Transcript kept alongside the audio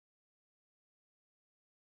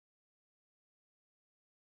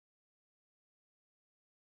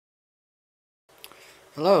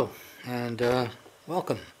Hello and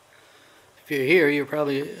welcome. If you're here, you're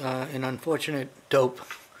probably an unfortunate dope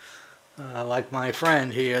like my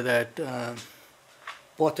friend here that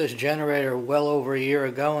bought this generator well over a year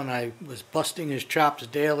ago, and I was busting his chops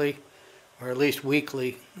daily, or at least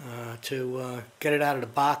weekly, to get it out of the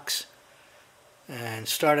box and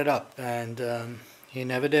start it up, and he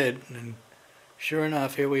never did. And sure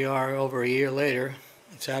enough, here we are over a year later.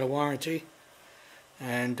 It's out of warranty,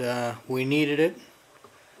 and we needed it.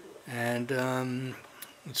 And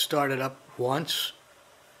it started up once,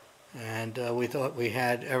 and we thought we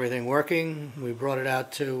had everything working. We brought it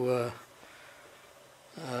out to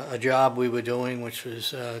a job we were doing, which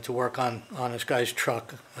was to work on this guy's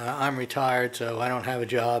truck. I'm retired, so I don't have a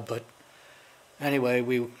job, but anyway,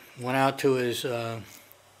 we went out to his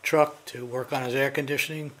truck to work on his air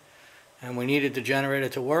conditioning, and we needed the generator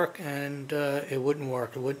to work, and it wouldn't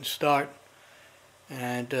work. It wouldn't start.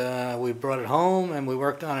 And we brought it home and we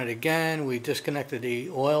worked on it again. We disconnected the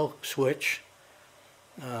oil switch,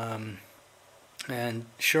 and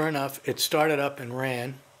sure enough, it started up and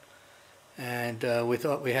ran. And we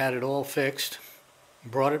thought we had it all fixed.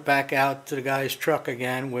 Brought it back out to the guy's truck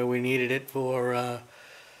again, where we needed it for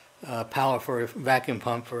power for a vacuum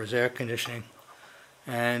pump for his air conditioning,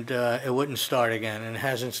 and it wouldn't start again, and it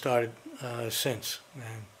hasn't started since.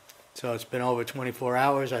 And so it's been over 24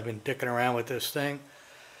 hours. I've been dicking around with this thing,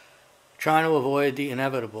 trying to avoid the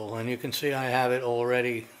inevitable. And you can see I have it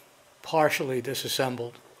already partially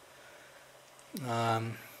disassembled.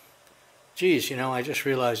 Geez, you know, I just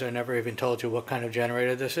realized I never even told you what kind of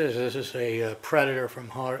generator this is. This is a Predator from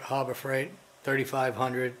Harbor Freight,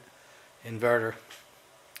 3500 inverter.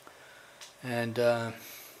 And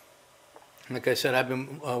like I said, I've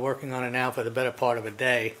been working on it now for the better part of a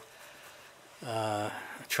day.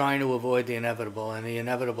 Trying to avoid the inevitable, and the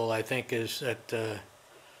inevitable, I think, is that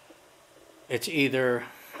it's either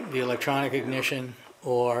the electronic ignition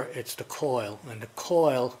or it's the coil. And the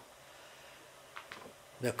coil,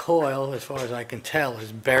 as far as I can tell,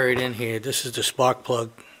 is buried in here. This is the spark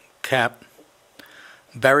plug cap,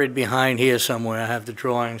 buried behind here somewhere. I have the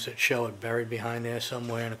drawings that show it buried behind there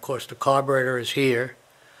somewhere. And of course, the carburetor is here.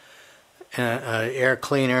 Air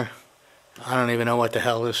cleaner. I don't even know what the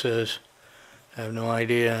hell this is. I have no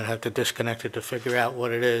idea. I'd have to disconnect it to figure out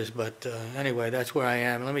what it is. But anyway, that's where I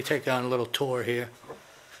am. Let me take you on a little tour here.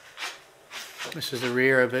 This is the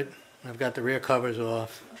rear of it. I've got the rear covers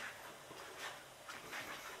off.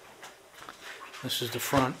 This is the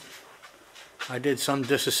front. I did some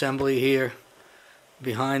disassembly here.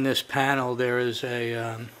 Behind this panel there is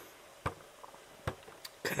a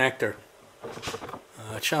connector.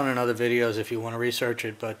 It's shown in other videos if you want to research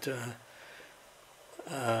it, but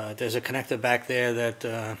there's a connector back there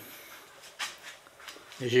that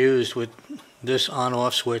is used with this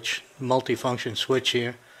on-off switch, multi-function switch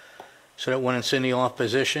here, so that when it's in the off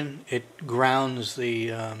position, it grounds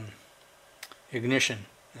the ignition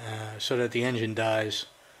so that the engine dies.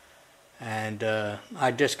 And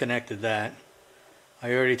I disconnected that.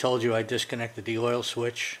 I already told you I disconnected the oil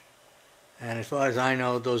switch, and as far as I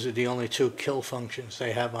know, those are the only two kill functions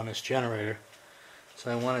they have on this generator. So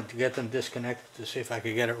I wanted to get them disconnected to see if I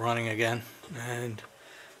could get it running again. And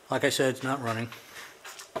like I said, it's not running.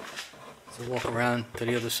 So walk around to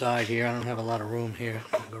the other side here. I don't have a lot of room here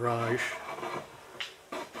in the garage.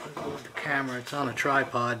 With the camera, it's on a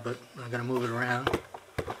tripod, but I'm going to move it around.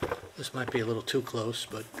 This might be a little too close,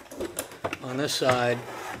 but on this side,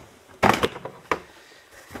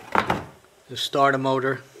 the starter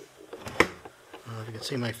motor. I don't know if you can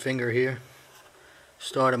see my finger here.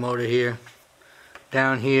 Starter motor here.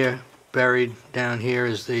 Down here, buried down here,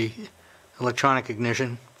 is the electronic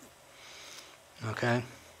ignition. Okay,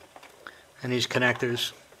 and these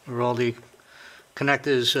connectors are all the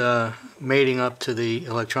connectors mating up to the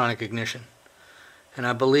electronic ignition. And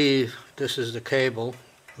I believe this is the cable,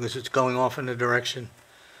 because it's going off in the direction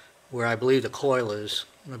where I believe the coil is.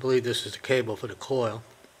 I believe this is the cable for the coil.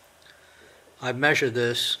 I've measured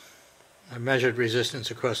this. I measured resistance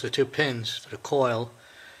across the two pins for the coil,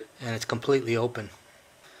 and it's completely open.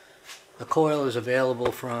 The coil is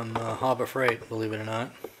available from Harbor Freight, believe it or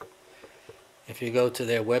not. If you go to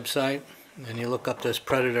their website and you look up this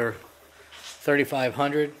Predator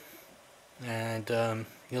 3500 and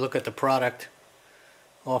you look at the product,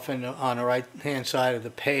 often on the right hand side of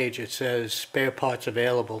the page it says spare parts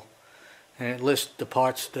available, and it lists the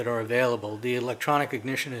parts that are available. The electronic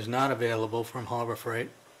ignition is not available from Harbor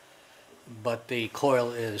Freight, but the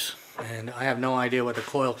coil is, and I have no idea what the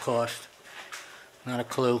coil cost. Not a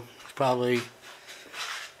clue. It's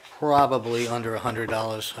probably under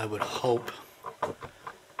 $100, I would hope.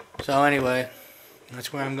 So anyway,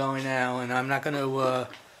 That's where I'm going now, and I'm not going to,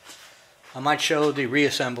 I might show the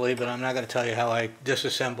reassembly, but I'm not going to tell you how I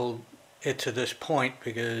disassembled it to this point,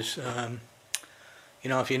 because, you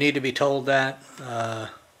know, if you need to be told that, and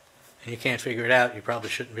you can't figure it out, you probably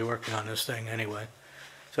shouldn't be working on this thing anyway.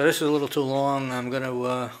 So this is a little too long. I'm going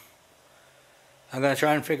to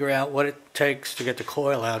try and figure out what it takes to get the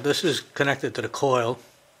coil out. This is connected to the coil,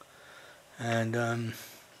 and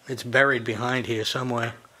it's buried behind here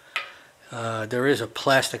somewhere. There is a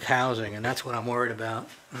plastic housing, and that's what I'm worried about.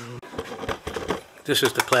 This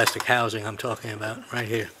is the plastic housing I'm talking about, right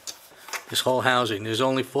here. This whole housing. There's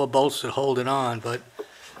only 4 bolts that hold it on, but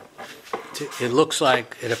it looks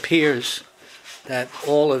like, it appears that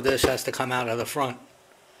all of this has to come out of the front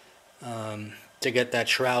to get that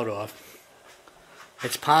shroud off.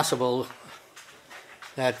 It's possible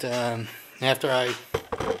that after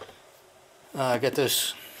I get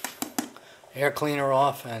this air cleaner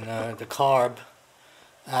off and the carb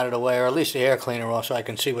out of the way, or at least the air cleaner off so I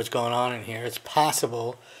can see what's going on in here, it's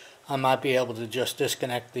possible I might be able to just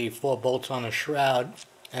disconnect the 4 bolts on the shroud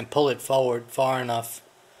and pull it forward far enough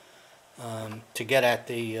to get at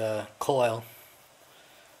the coil.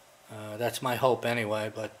 That's my hope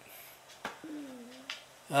anyway, but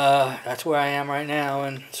that's where I am right now,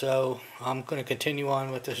 and so I'm going to continue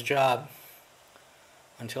on with this job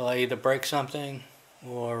until I either break something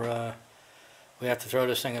or we have to throw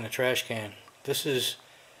this thing in a trash can. This is,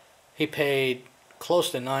 he paid close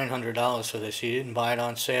to $900 for this. He didn't buy it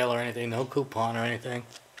on sale or anything, no coupon or anything,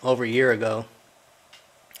 over a year ago.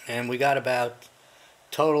 And we got about,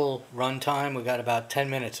 total runtime, we got about 10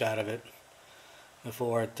 minutes out of it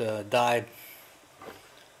before it died.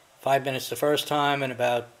 5 minutes the first time, and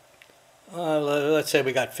about, let's say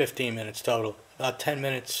we got 15 minutes total. About 10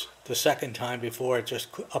 minutes the second time before it just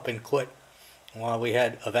up and quit, while we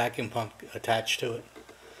had a vacuum pump attached to it.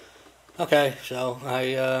 Okay, so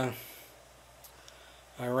I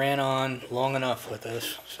ran on long enough with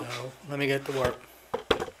this, so let me get to work.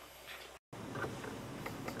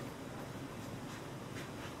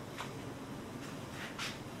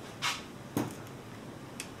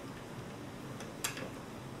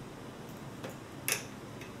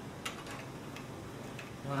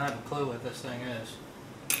 I don't have a clue what this thing is.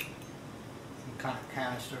 Some kind of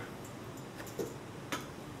canister.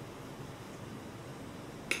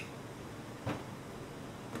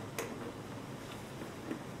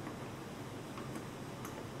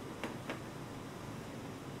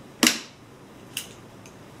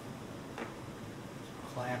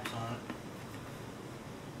 Clamps on it.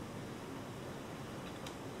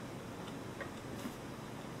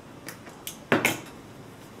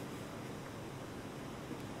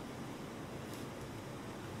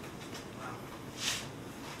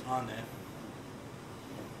 On there.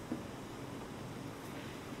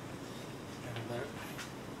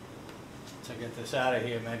 To get this out of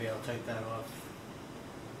here, maybe I'll take that off.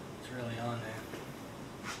 It's really on there.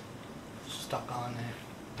 Stuck on there.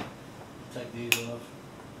 Take these off.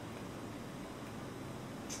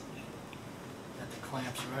 Got the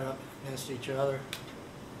clamps right up against each other.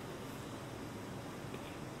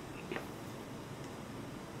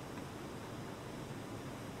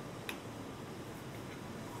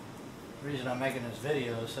 The reason I'm making this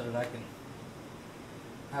video is so that I can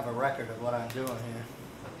have a record of what I'm doing here.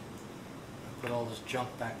 Put all this junk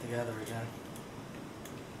back together again.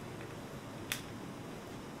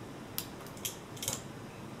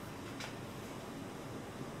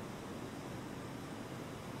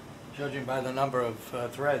 Judging by the number of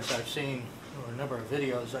threads I've seen, or number of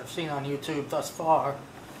videos I've seen on YouTube thus far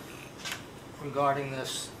regarding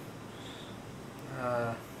this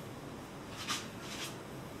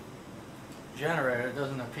generator, it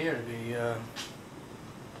doesn't appear to be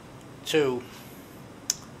too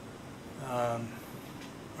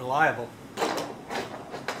reliable. Sorry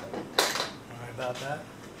about that.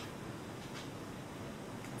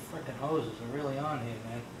 The frickin' hoses are really on here,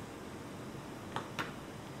 man.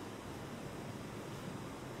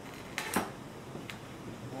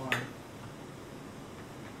 One.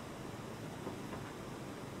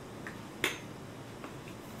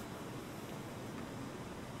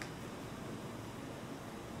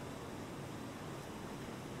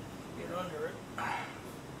 Get under it.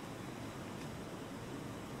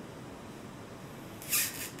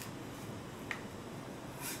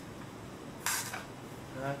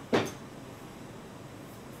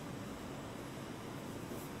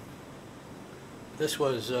 This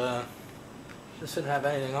was, this didn't have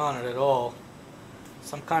anything on it at all.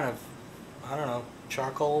 Some kind of, I don't know,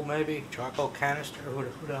 charcoal maybe? Charcoal canister? Who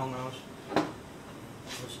the hell knows?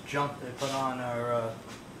 This junk they put on our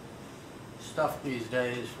stuff these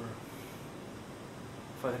days for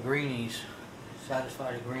for the greenies,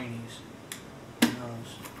 satisfy the greenies. Who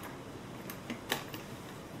knows?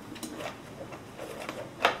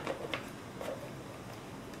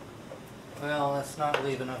 Well, let's not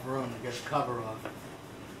leave enough room to get the cover off.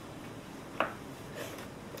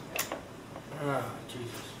 Oh,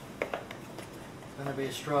 Jesus. It's going to be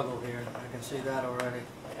a struggle here. I can see that already.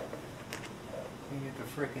 Can you get the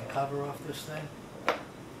freaking cover off this thing?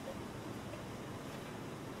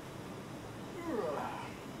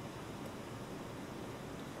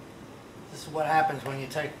 This is what happens when you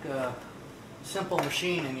take a simple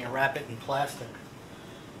machine and you wrap it in plastic.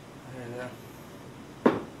 There you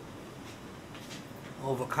go.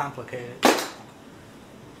 Overcomplicate it.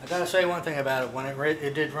 I gotta say one thing about it. When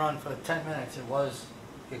it did run for 10 minutes, it was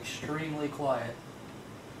extremely quiet.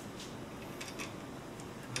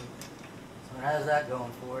 So it has that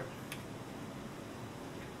going for it.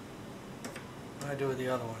 What do I do with the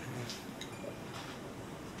other one?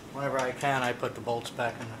 Whenever I can, I put the bolts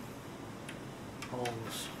back in the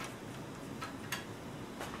holes.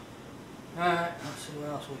 Alright, let's see what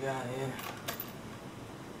else we got here.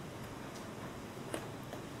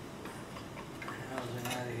 Housing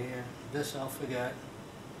out of here. This I'll forget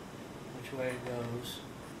which way it goes.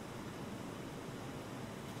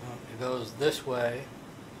 Oh, it goes this way.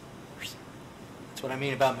 That's what I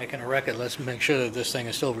mean about making a record. Let's make sure that this thing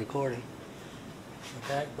is still recording.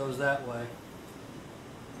 Okay, it goes that way.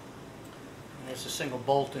 And there's a single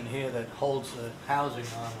bolt in here that holds the housing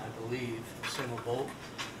on, I believe. A single bolt.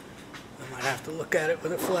 I might have to look at it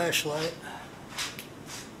with a flashlight.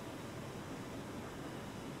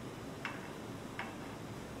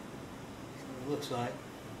 It looks like.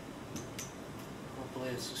 Hopefully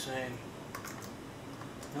it's the same.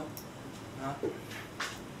 Nope, not. Need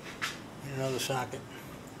another socket.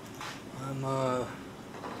 I'm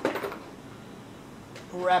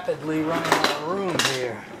rapidly running out of room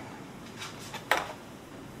here.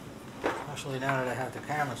 Especially now that I have the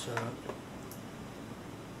camera set up.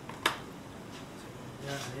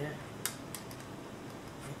 Yeah, here.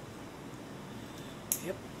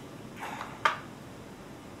 Yep.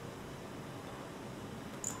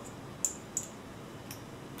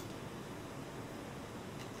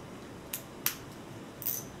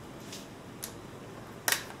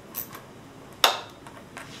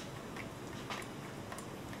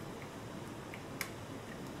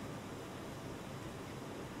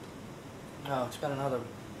 No, it's got another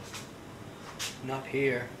nut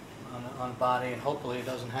here on the body, and hopefully it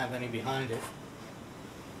doesn't have any behind it.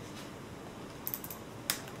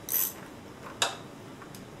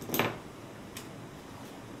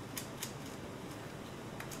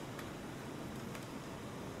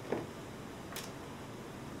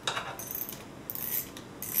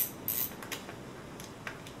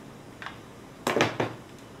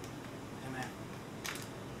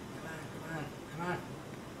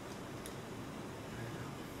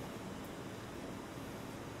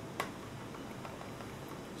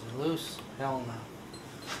 Loose? Hell no.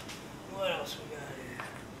 What else we got here?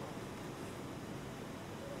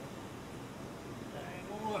 Any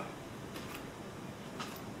more?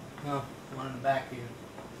 No, one in the back here.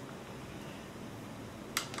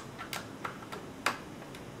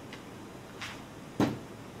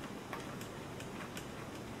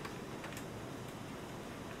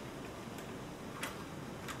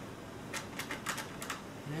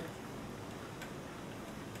 Yep.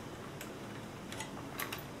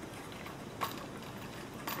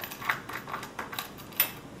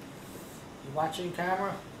 Watching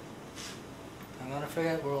camera, I'm gonna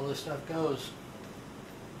forget where all this stuff goes.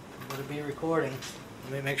 I'm gonna be recording.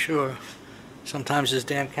 Let me make sure. Sometimes this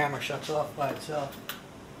damn camera shuts off by itself.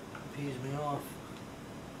 It pees me off.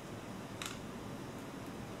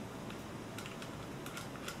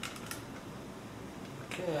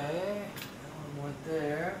 Okay, that one went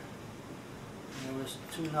there. And there was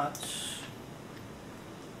two nuts.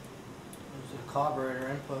 There's the carburetor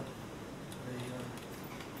input.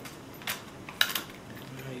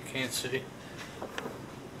 You can't see.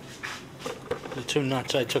 The two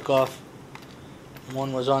nuts I took off.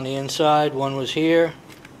 One was on the inside, one was here,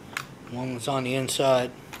 one was on the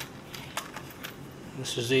inside.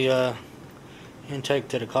 This is the intake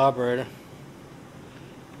to the carburetor.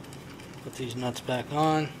 Put these nuts back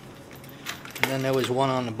on. And then there was one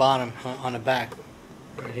on the bottom, on the back,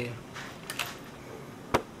 right here.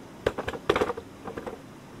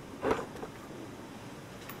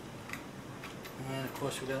 And of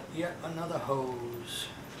course we got yet another hose.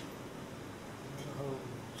 Another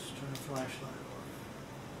hose. Turn the flashlight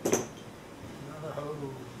off. Another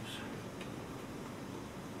hose.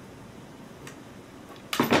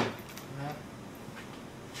 Yeah.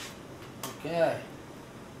 Okay.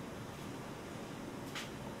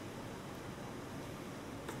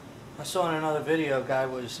 I saw in another video a guy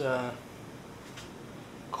was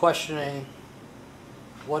questioning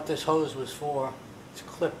what this hose was for. It's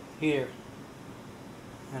clipped here,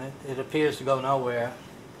 and it appears to go nowhere.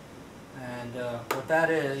 And what that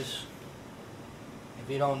is, if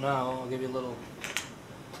you don't know, I'll give you a little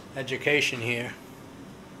education here.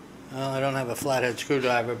 I don't have a flathead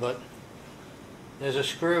screwdriver, but there's a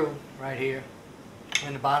screw right here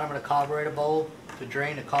in the bottom of the carburetor bowl to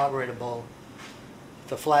drain the carburetor bowl,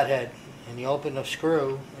 the flathead, and you open the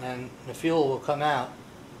screw and the fuel will come out.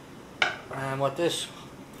 And what this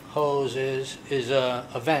hose is a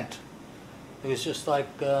vent. It's just like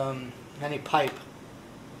any pipe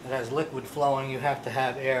that has liquid flowing. You have to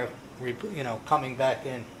have air, coming back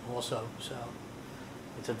in also. So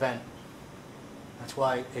it's a vent. That's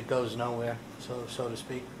why it goes nowhere, so to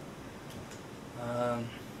speak.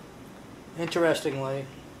 Interestingly,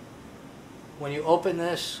 when you open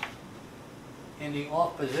this in the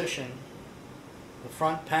off position, the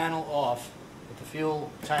front panel off, with the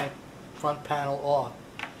fuel tank front panel off,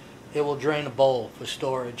 it will drain the bowl for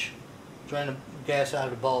storage, drain the gas out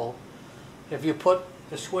of the bowl. If you put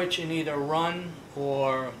the switch in either run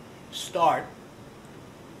or start,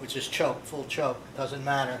 which is choke, full choke, doesn't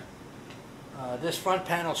matter. This front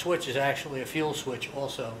panel switch is actually a fuel switch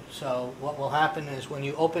also. So what will happen is when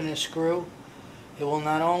you open this screw, it will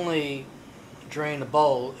not only drain the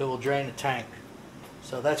bowl, it will drain the tank.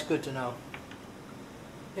 So that's good to know.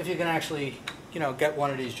 If you can actually, get one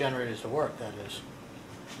of these generators to work, that is.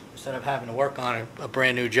 Instead of having to work on a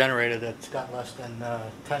brand new generator that's got less than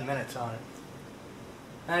 10 minutes on it.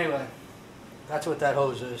 Anyway, that's what that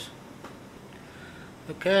hose is.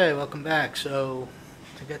 Okay, welcome back. So,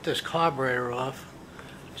 to get this carburetor off,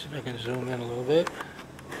 see if I can zoom in a little bit.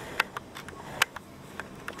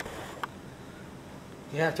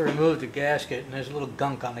 You have to remove the gasket, and there's a little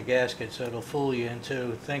gunk on the gasket, so it'll fool you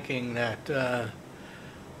into thinking that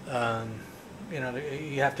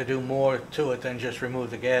you have to do more to it than just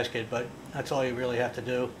remove the gasket, but that's all you really have to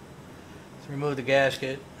do. Is remove the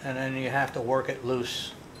gasket, and then you have to work it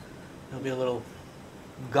loose. There'll be a little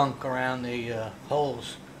gunk around the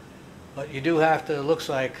holes. But you do have to, looks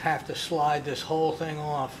like, have to slide this whole thing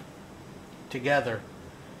off together,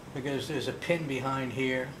 because there's a pin behind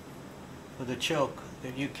here for the choke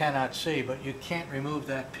that you cannot see, but you can't remove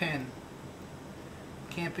that pin.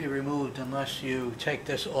 It can't be removed unless you take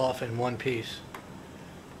this off in one piece.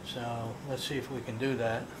 So let's see if we can do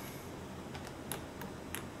that.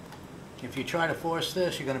 If you try to force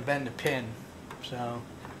this, you're going to bend the pin. So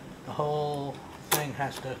the whole thing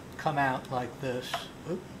has to come out like this.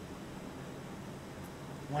 Oop.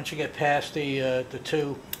 Once you get past the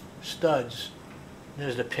two studs,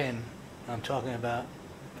 there's the pin I'm talking about.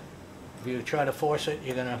 If you try to force it,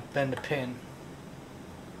 you're going to bend the pin.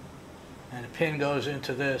 And the pin goes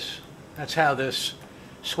into this. That's how this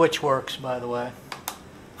switch works, by the way.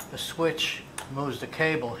 The switch moves the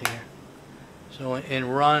cable here. So in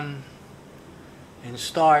run, in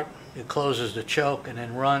start, it closes the choke, and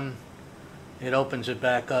in run, it opens it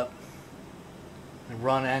back up. In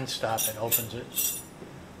run and stop, it opens it.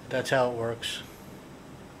 That's how it works.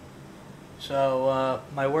 So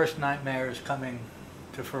my worst nightmare is coming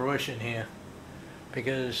to fruition here,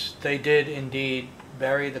 because they did indeed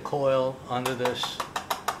bury the coil under this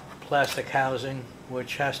plastic housing,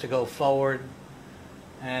 which has to go forward,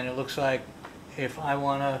 and it looks like if I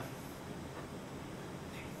want to,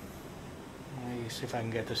 let me see if I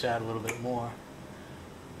can get this out a little bit more.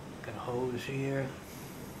 Got a hose here.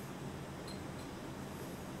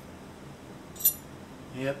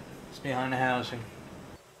 Yep, it's behind the housing.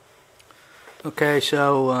 Okay,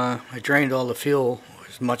 so I drained all the fuel,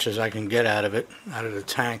 as much as I can get out of it, out of the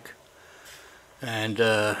tank, and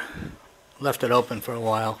left it open for a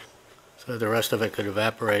while so the rest of it could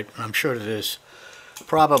evaporate. I'm sure that there's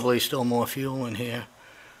probably still more fuel in here.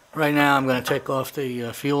 Right now I'm going to take off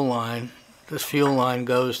the fuel line. This fuel line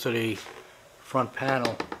goes to the front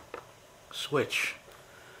panel switch.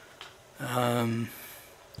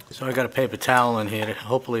 So I got a paper towel in here,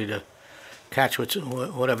 hopefully to catch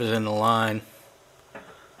whatever's in the line.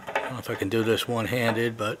 I don't know if I can do this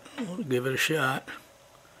one-handed, but we'll give it a shot.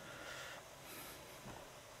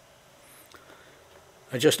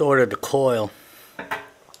 I just ordered the coil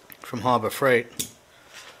from Harbor Freight.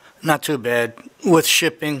 Not too bad. With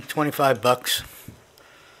shipping, 25 bucks.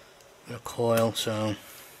 The coil, so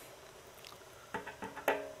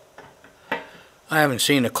I haven't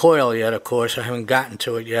seen the coil yet, of course. I haven't gotten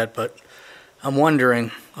to it yet, but I'm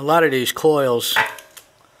wondering, a lot of these coils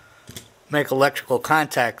make electrical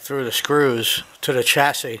contact through the screws to the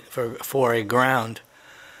chassis for a ground.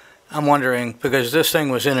 I'm wondering, because this thing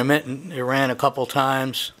was intermittent, it ran a couple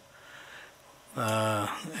times,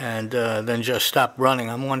 and then just stopped running.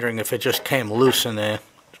 I'm wondering if it just came loose in there,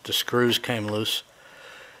 if the screws came loose.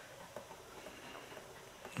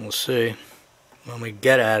 We'll see when we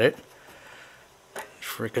get at it.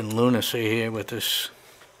 Freaking lunacy here with this,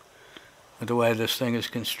 with the way this thing is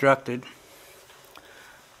constructed.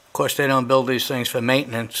 Of course, they don't build these things for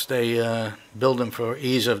maintenance. They build them for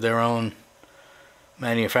ease of their own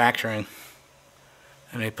manufacturing,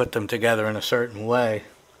 and they put them together in a certain way.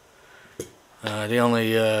 The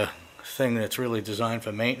only thing that's really designed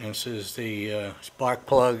for maintenance is the spark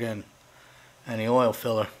plug and the oil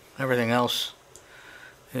filler. Everything else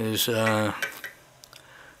is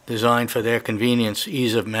designed for their convenience,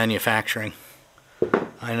 ease of manufacturing.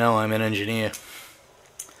 I know, I'm an engineer.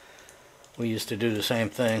 We used to do the same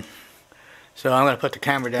thing. So I'm going to put the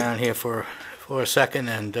camera down here for a second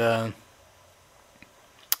and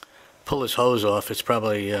pull this hose off. It's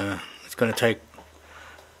probably it's going to take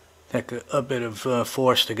a bit of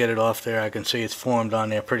force to get it off there. I can see it's formed on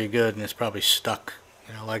there pretty good, and it's probably stuck,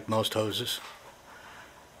 you know, like most hoses.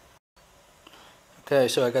 Okay,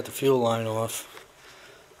 so I got the fuel line off.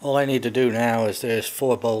 All I need to do now is there's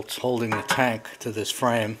 4 bolts holding the tank to this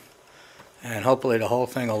frame, and hopefully the whole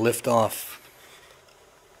thing will lift off.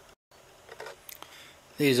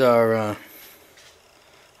 These are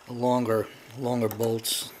longer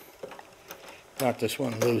bolts. Got this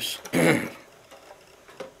one loose.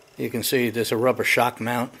 You can see there's a rubber shock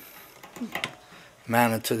mount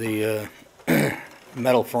mounted to the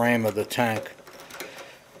metal frame of the tank.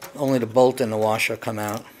 Only the bolt and the washer come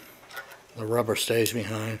out. The rubber stays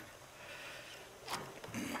behind,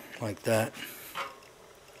 like that.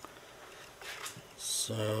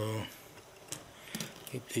 So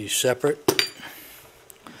keep these separate.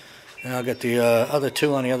 And I'll get the other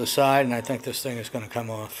 2 on the other side, and I think this thing is going to come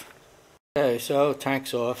off. Okay, so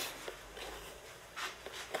tank's off.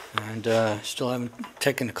 And still haven't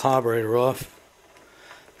taken the carburetor off.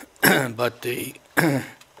 But the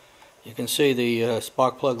you can see the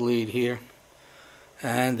spark plug lead here,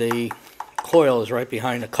 and the coil is right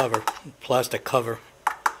behind the cover, plastic cover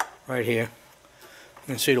right here. You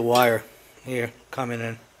can see the wire here coming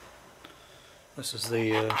in. This is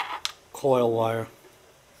the coil wire.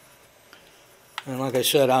 And like I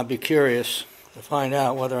said, I'll be curious to find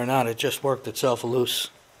out whether or not it just worked itself loose,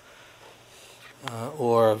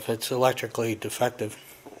 or if it's electrically defective.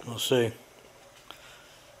 We'll see.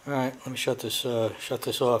 Alright, let me shut this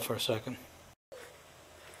off for a second.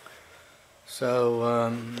 So,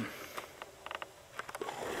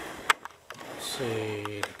 let's see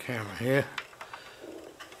the camera here.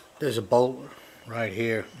 There's a bolt right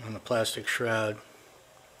here on the plastic shroud.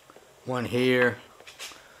 One here,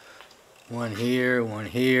 one here, one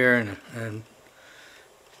here, and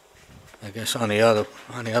I guess on the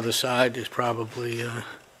other side there's probably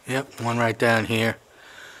yep, one right down here.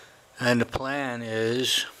 And the plan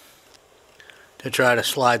is to try to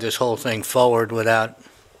slide this whole thing forward without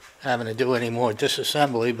having to do any more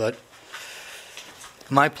disassembly, but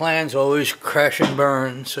my plan's always crash and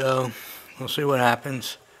burn, so we'll see what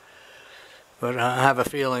happens. But I have a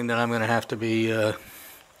feeling that I'm going to have to be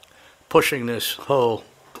pushing the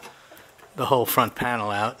whole front panel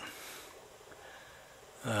out.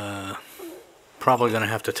 Probably going to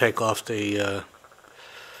have to take off the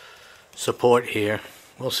support here.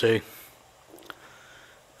 We'll see.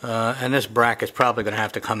 And this bracket's probably going to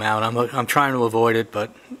have to come out. I'm trying to avoid it,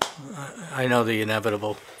 but I know the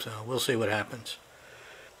inevitable, so we'll see what happens.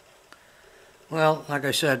 Well, like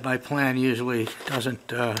I said, my plan usually doesn't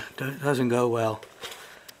go well.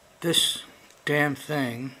 This damn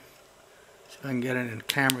thing, if I can get it in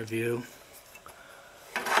camera view,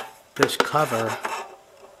 this cover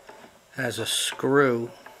has a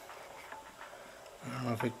screw. I don't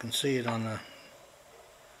know if you can see it on the...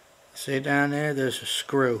 See down there? There's a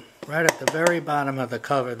screw. Right at the very bottom of the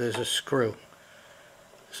cover, there's a screw.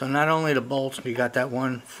 So not only the bolts, we got that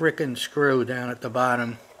one frickin' screw down at the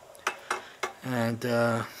bottom. And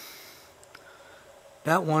that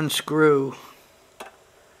one screw,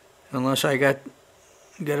 unless I get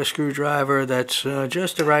a screwdriver that's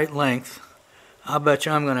just the right length, I'll bet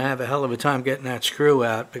you I'm going to have a hell of a time getting that screw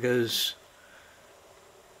out, because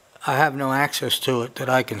I have no access to it that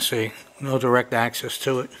I can see. No direct access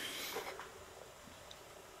to it.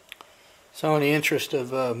 So in the interest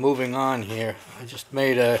of moving on here, I just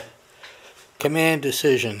made a command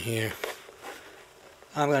decision here.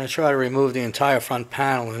 I'm going to try to remove the entire front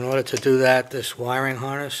panel. In order to do that, this wiring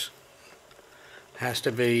harness has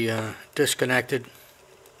to be disconnected.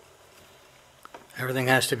 Everything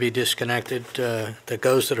has to be disconnected that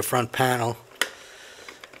goes to the front panel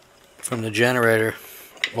from the generator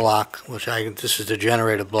block, which this is the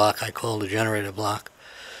generator block, I call the generator block.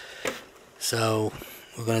 So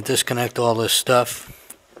we're going to disconnect all this stuff.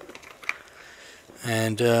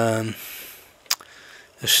 And the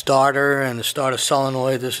starter and the starter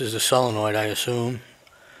solenoid, this is the solenoid I assume.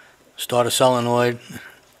 Starter solenoid,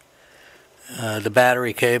 the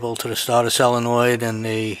battery cable to the starter solenoid, and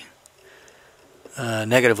the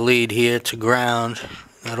negative lead here to ground.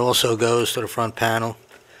 That also goes to the front panel.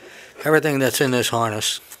 Everything that's in this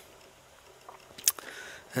harness.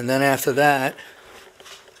 And then after that,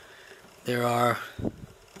 there are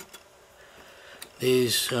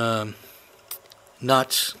these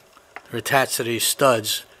nuts are attached to these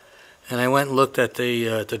studs. And I went and looked at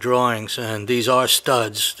the drawings, and these are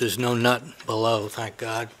studs. There's no nut below, thank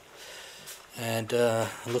God. And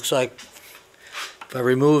it looks like if I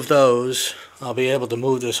remove those, I'll be able to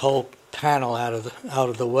move this whole panel out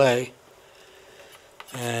of the way,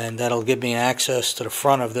 and that'll give me access to the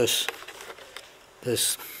front of this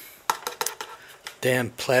damn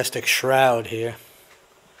plastic shroud here.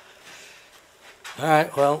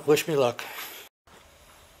 Alright, well, wish me luck.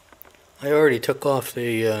 I already took off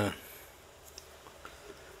the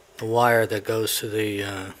wire that goes to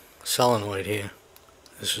the solenoid here.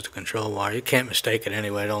 This is the control wire. You can't mistake it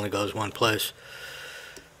anyway, it only goes one place.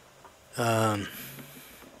 I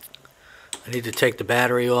need to take the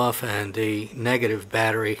battery off, and the negative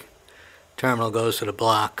battery terminal goes to the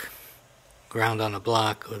block, ground on the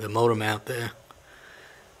block with a motor mount there.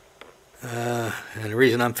 And the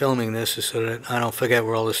reason I'm filming this is so that I don't forget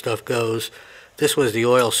where all this stuff goes. This was the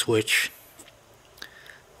oil switch,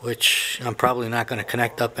 which I'm probably not going to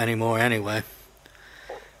connect up anymore anyway.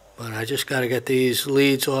 But I just got to get these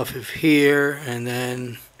leads off of here, and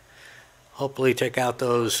then hopefully take out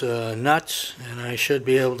those nuts, and I should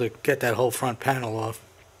be able to get that whole front panel off.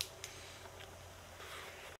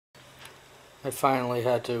 I finally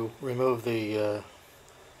had to remove the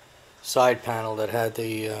side panel that had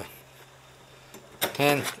the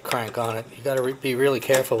hand crank on it. You got to be really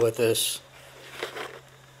careful with this.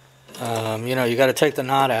 You know, you got to take the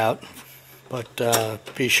knot out, but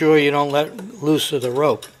be sure you don't let loose of the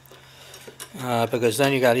rope, because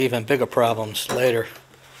then you got even bigger problems later.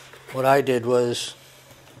 What I did was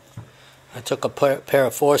I took a pair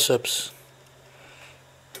of forceps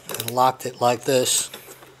and locked it like this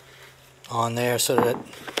on there so that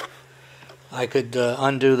I could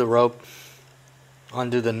undo the rope,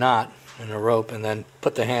 undo the knot in the rope, and then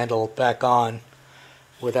put the handle back on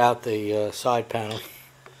without the side panel.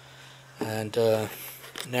 And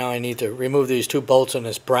now I need to remove these two bolts in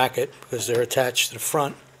this bracket because they're attached to the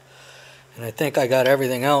front. And I think I got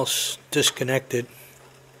everything else disconnected.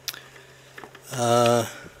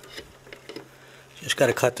 Just got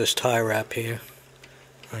to cut this tie wrap here.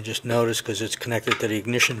 I just noticed because it's connected to the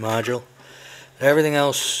ignition module. Everything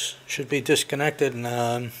else should be disconnected,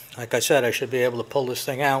 and like I said, I should be able to pull this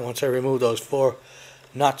thing out once I remove those 4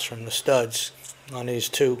 nuts from the studs on these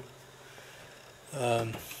 2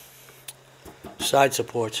 side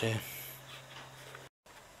supports here.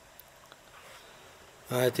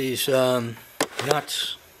 Alright, these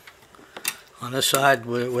nuts on this side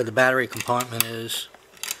where the battery compartment is,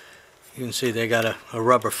 you can see they got a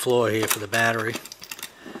rubber floor here for the battery.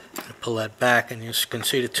 Pull that back and you can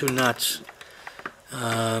see the 2 nuts.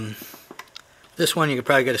 This one you could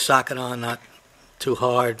probably get a socket on, not too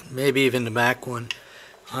hard, maybe even the back one.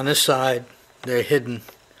 On this side they're hidden,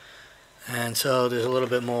 and so there's a little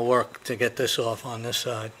bit more work to get this off on this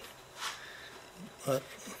side. But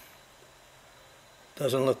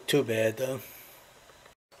doesn't look too bad though.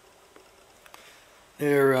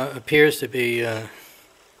 There appears to be a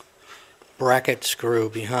bracket screw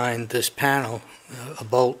behind this panel, a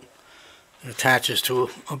bolt. It attaches to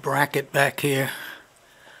a bracket back here,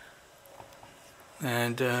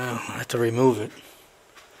 and I have to remove it.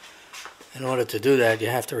 In order to do that, you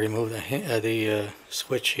have to remove the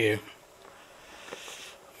switch here.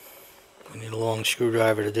 You need a long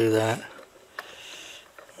screwdriver to do that.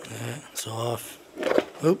 It's off.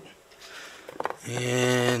 Oop.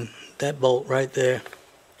 And that bolt right there.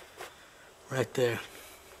 Right there.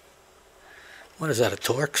 What is that, a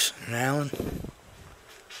Torx? An Allen?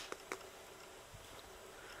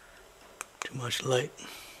 Too much light.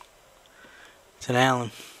 It's an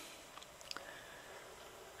Allen.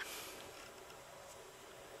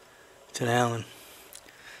 It's an Allen.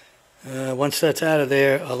 Once that's out of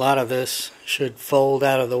there, a lot of this should fold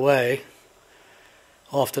out of the way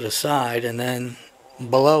off to the side, and then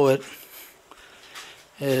below it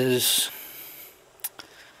is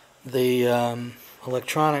the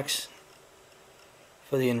electronics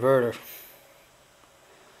for the inverter.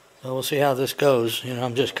 So we'll see how this goes. You know,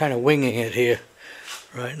 I'm just kind of winging it here.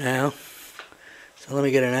 right now. So let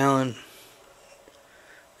me get an Allen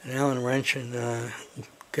wrench and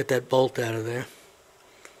get that bolt out of there.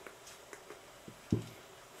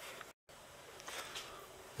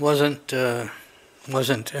 Wasn't an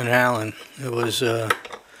Allen. It was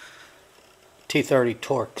T30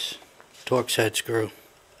 Torx head screw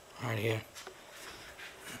right here,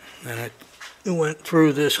 and it went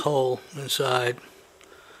through this hole inside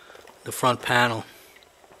the front panel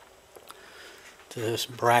to this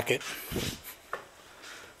bracket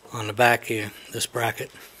on the back here, this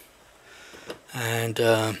bracket. And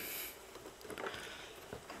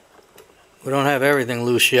we don't have everything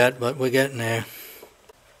loose yet, but we're getting there.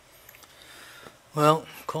 Well,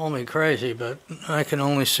 call me crazy, but I can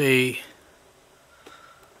only see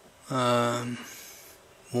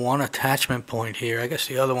one attachment point here. I guess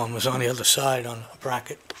the other one was on the other side on a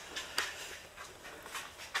bracket.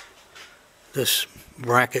 This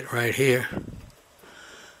bracket right here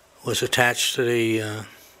was attached to the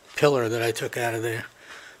pillar that I took out of there.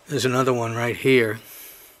 There's another one right here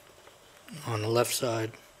on the left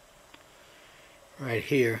side, right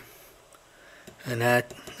here, and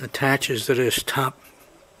that attaches to this top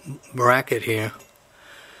bracket here,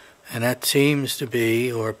 and that seems to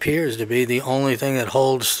be, or appears to be, the only thing that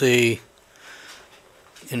holds the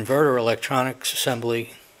inverter electronics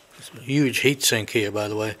assembly. It's a huge heat sink here, by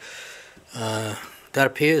the way. That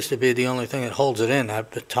appears to be the only thing that holds it in,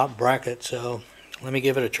 the top bracket, so let me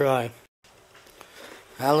give it a try.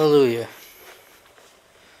 Hallelujah.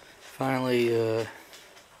 Finally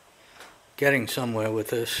getting somewhere with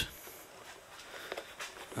this.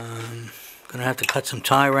 Gonna have to cut some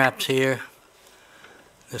tie wraps here.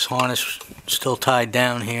 This harness still tied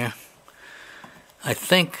down here. I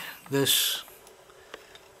think this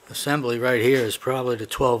assembly right here is probably the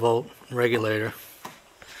 12-volt regulator.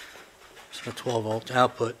 It's a 12-volt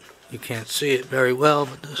output. You can't see it very well,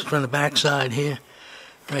 but this is from the back side here,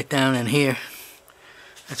 right down in here.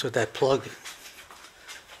 That's what that plug,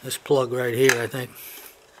 this plug right here, I think.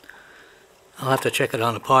 I'll have to check it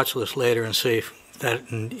on the parts list later and see if that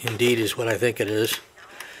indeed is what I think it is.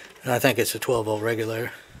 And I think it's a 12-volt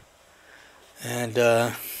regulator. And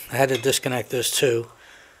I had to disconnect this too.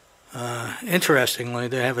 Interestingly,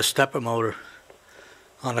 they have a stepper motor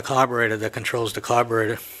on the carburetor that controls the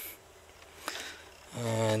carburetor.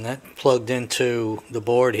 And that plugged into the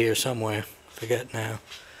board here somewhere. Forget now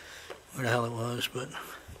where the hell it was, but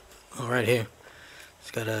oh, right here.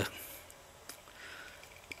 It's got a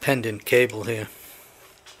pendant cable here.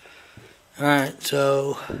 Alright,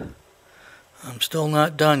 so I'm still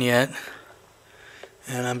not done yet,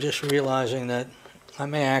 and I'm just realizing that I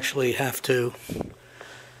may actually have to,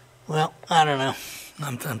 well, I don't know.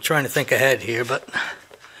 I'm trying to think ahead here, but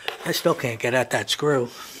I still can't get at that screw.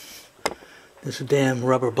 There's a damn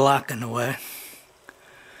rubber block in the way.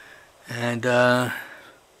 And I'm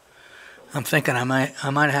thinking I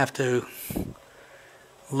might have to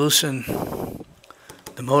loosen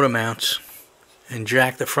the motor mounts and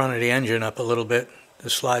jack the front of the engine up a little bit to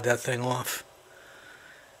slide that thing off.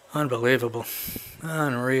 Unbelievable.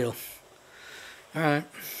 Unreal. Alright.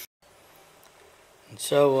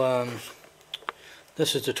 So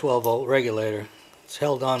this is the 12-volt regulator. It's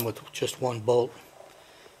held on with just one bolt,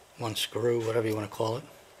 one screw, whatever you want to call it.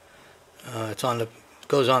 It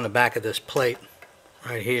goes on the back of this plate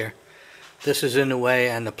right here. This is in the way,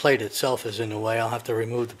 and the plate itself is in the way. I'll have to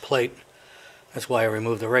remove the plate. That's why I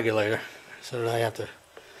removed the regulator, so that I have to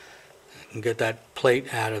get that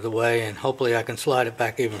plate out of the way, and hopefully I can slide it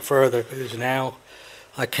back even further, because now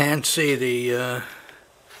I can see the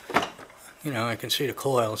I can see the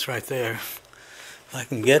coil. It's right there. I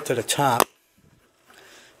can get to the top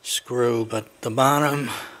screw, but the bottom,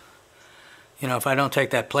 if I don't take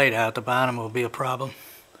that plate out, the bottom will be a problem.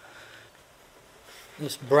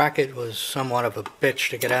 This bracket was somewhat of a bitch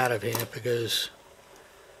to get out of here, because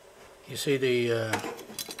you see this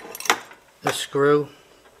screw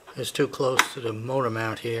is too close to the motor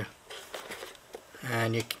mount here,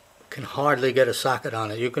 and you can hardly get a socket on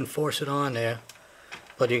it. You can force it on there,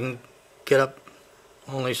 but you can get up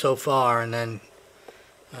only so far, and then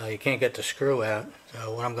you can't get the screw out.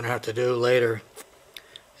 So what I'm going to have to do later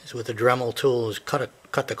is, with the Dremel tool, is cut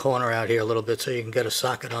the corner out here a little bit so you can get a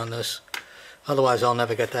socket on this. Otherwise I'll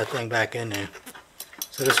never get that thing back in there.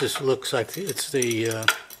 So this looks like it's the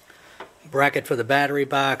bracket for the battery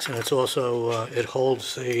box, and it's also it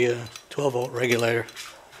holds the 12-volt regulator.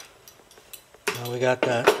 We got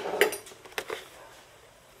that.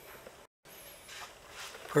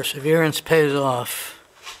 Perseverance pays off.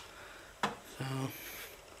 So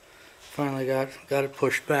finally got it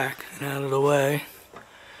pushed back and out of the way,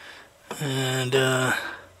 and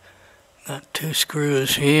Got 2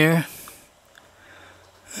 screws here,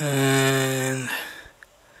 and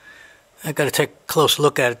I got to take a close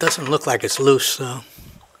look at it. Doesn't look like it's loose, so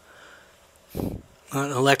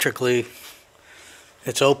electrically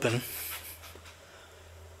it's open.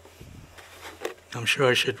 I'm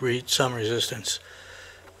sure I should read some resistance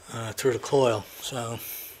through the coil. So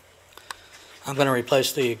I'm going to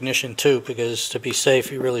replace the ignition too, because to be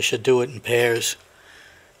safe you really should do it in pairs,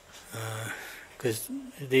 because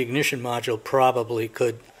the ignition module probably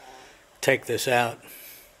could take this out,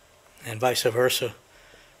 and vice versa.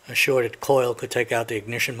 A shorted coil could take out the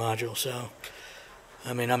ignition module. So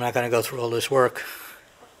I mean, I'm not going to go through all this work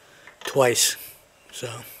twice. So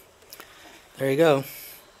there you go.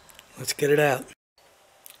 Let's get it out.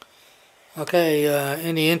 Okay,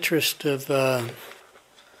 in the interest of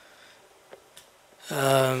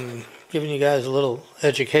giving you guys a little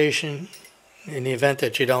education, in the event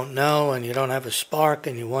that you don't know and you don't have a spark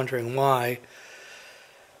and you're wondering why,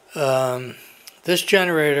 this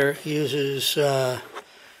generator uses a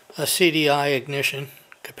CDI ignition,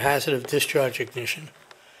 capacitive discharge ignition,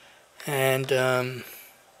 and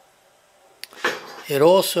it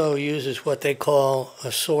also uses what they call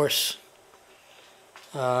a source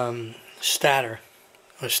stator.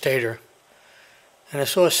 And a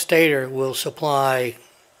source stator will supply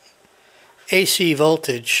AC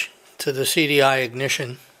voltage to the CDI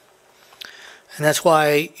ignition, and that's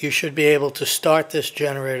why you should be able to start this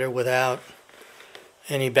generator without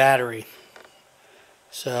any battery.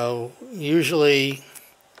 So usually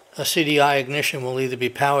a CDI ignition will either be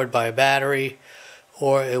powered by a battery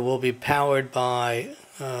or it will be powered by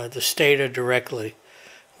the stator directly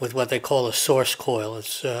with what they call a source coil.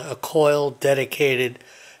 It's a coil dedicated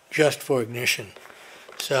just for ignition.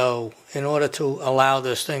 So in order to allow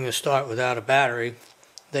this thing to start without a battery,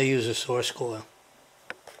 they use a source coil.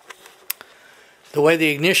 The way the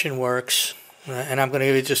ignition works, and I'm going to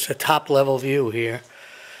give you just a top level view here.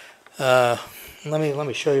 Let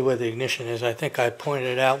me show you where the ignition is. I think I pointed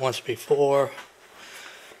it out once before.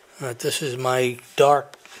 This is my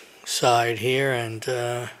dark side here, and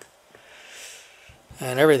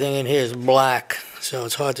everything in here is black, so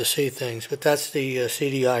it's hard to see things. But that's the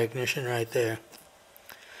CDI ignition right there.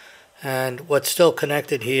 And what's still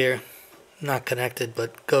connected here, not connected,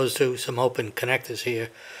 but goes to some open connectors here.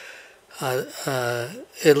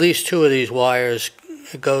 At least 2 of these wires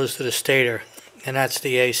goes to the stator, and that's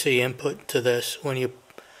the AC input to this. When you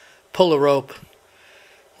pull a rope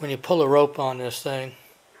on this thing,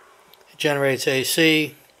 it generates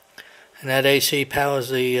AC, and that AC powers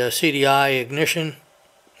the CDI ignition,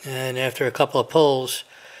 and after a couple of pulls,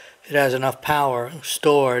 it has enough power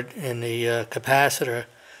stored in the capacitor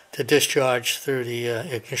to discharge through the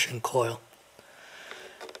ignition coil.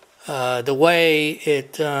 The way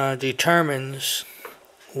it determines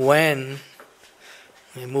when,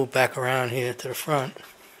 let me move back around here to the front.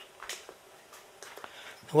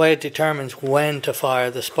 The way it determines when to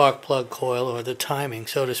fire the spark plug coil, or the timing,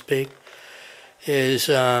 so to speak, is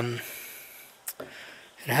it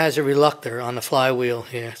has a reluctor on the flywheel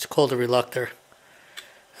here. It's called a reluctor.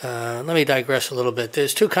 Let me digress a little bit.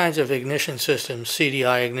 There's 2 kinds of ignition systems,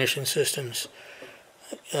 CDI ignition systems.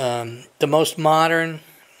 The most modern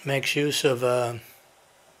makes use of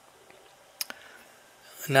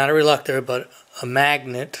not a reluctor, but a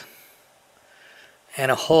magnet and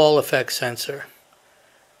a Hall effect sensor.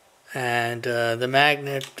 And the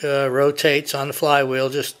magnet rotates on the flywheel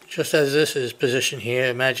just as this is positioned here.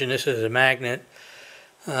 Imagine this is a magnet.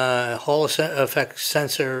 Hall effect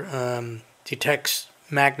sensor detects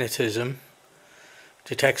magnetism,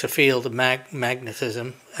 detects a field of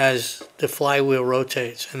magnetism as the flywheel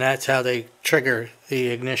rotates, and that's how they trigger the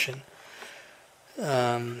ignition.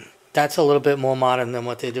 That's a little bit more modern than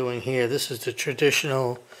what they're doing here. This is the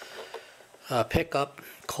traditional pickup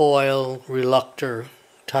coil reluctor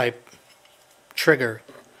type trigger,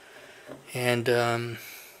 and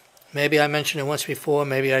maybe I mentioned it once before,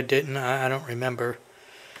 maybe I didn't, I don't remember.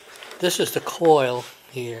 This is the coil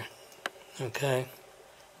here, okay?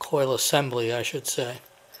 Coil assembly, I should say.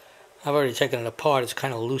 I've already taken it apart. It's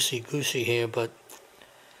kind of loosey-goosey here, but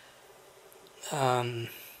on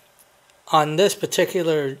this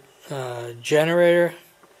particular generator,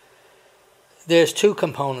 there's 2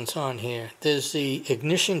 components on here. There's the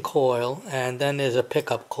ignition coil, and then there's a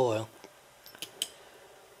pickup coil.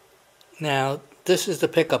 Now, this is the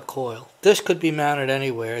pickup coil. This could be mounted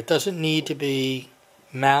anywhere. It doesn't need to be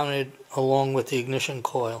mounted along with the ignition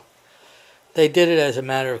coil. They did it as a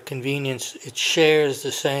matter of convenience. It shares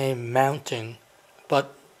the same mounting,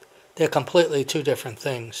 but they're completely 2 different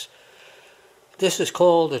things. This is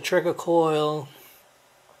called a trigger coil,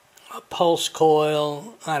 a pulse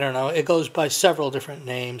coil. I don't know. It goes by several different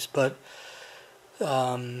names, but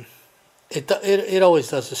it always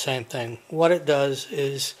does the same thing. What it does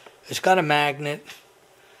is it's got a magnet.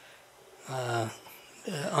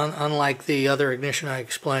 Unlike the other ignition I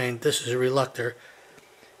explained, this is a reluctor.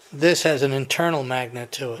 This has an internal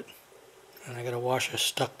magnet to it, and I got a washer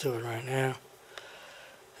stuck to it right now.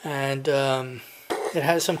 And it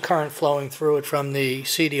has some current flowing through it from the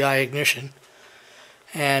CDI ignition.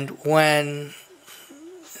 And when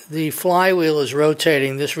the flywheel is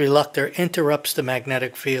rotating, this reluctor interrupts the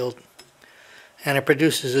magnetic field, and it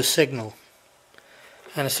produces a signal.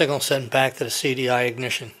 And a signal sent back to the CDI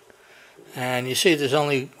ignition. And you see there's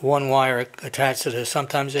only one wire attached to this.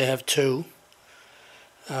 Sometimes they have two.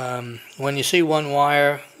 When you see one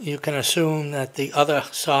wire, you can assume that the other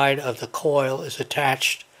side of the coil is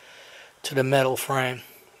attached to the metal frame,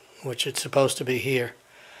 which it's supposed to be here.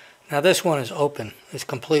 Now this one is open. It's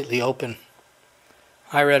completely open.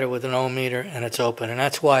 I read it with an ohm meter and it's open, and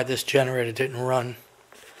that's why this generator didn't run.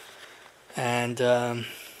 And I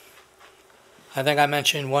think I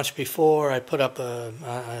mentioned once before, I put up a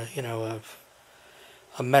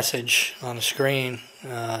message on the screen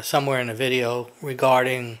somewhere in the video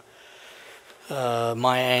regarding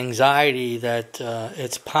my anxiety that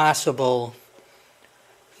it's possible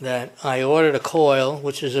that I ordered a coil,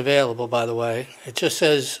 which is available, by the way. It just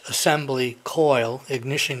says assembly coil,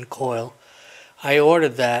 ignition coil. I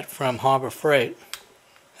ordered that from Harbor Freight,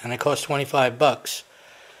 and it cost 25 bucks.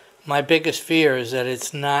 My biggest fear is that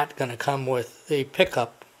it's not going to come with the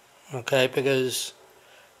pickup, okay, because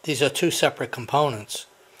these are two separate components.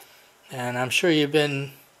 And I'm sure you've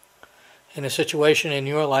been in a situation in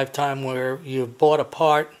your lifetime where you've bought a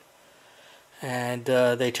part and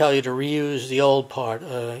they tell you to reuse the old part,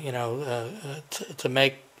 to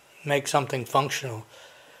make something functional.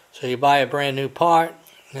 So you buy a brand new part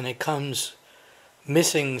and it comes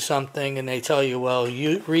missing something, and they tell you, well,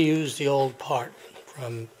 you reuse the old part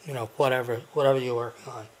from whatever you're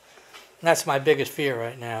working on. And that's my biggest fear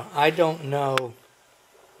right now. I don't know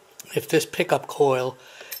if this pickup coil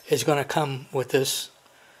is going to come with this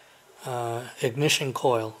ignition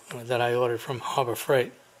coil that I ordered from Harbor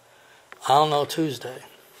Freight. I'll know Tuesday.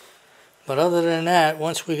 But other than that,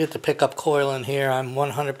 once we get the pickup coil in here, I'm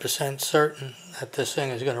 100% certain that this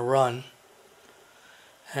thing is going to run.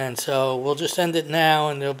 And so we'll just end it now,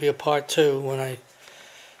 and there'll be a part two when I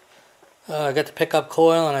get the pickup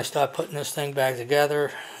coil and I start putting this thing back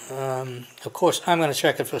together. Of course, I'm going to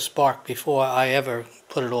check it for spark before I ever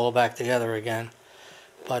put it all back together again.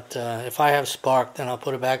 But if I have spark, then I'll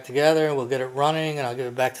put it back together, we'll get it running, and I'll give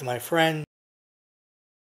it back to my friend.